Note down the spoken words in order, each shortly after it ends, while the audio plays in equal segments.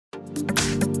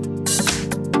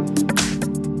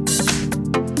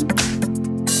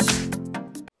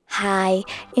Hi,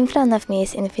 in front of me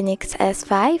is INFINIX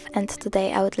S5 and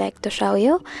today I would like to show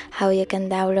you how you can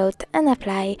download and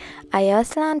apply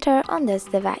iOS Launcher on this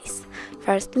device.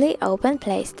 Firstly, open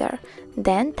Play Store,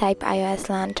 then type iOS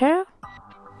Launcher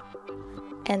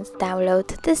and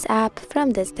download this app from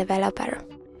this developer.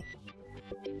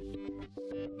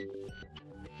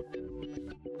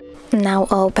 Now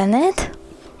open it.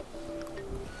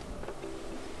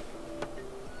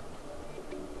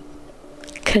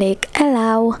 Click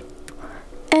Allow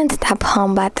and tap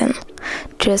Home button.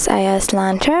 Choose iOS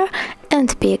Launcher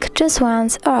and pick Choose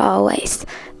Once or Always.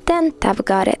 Then tap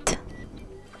Got it.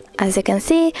 As you can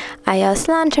see, iOS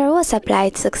Launcher was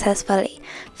applied successfully.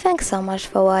 Thanks so much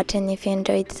for watching. If you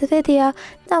enjoyed this video,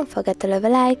 don't forget to leave a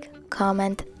like,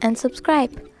 comment and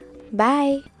subscribe.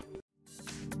 Bye!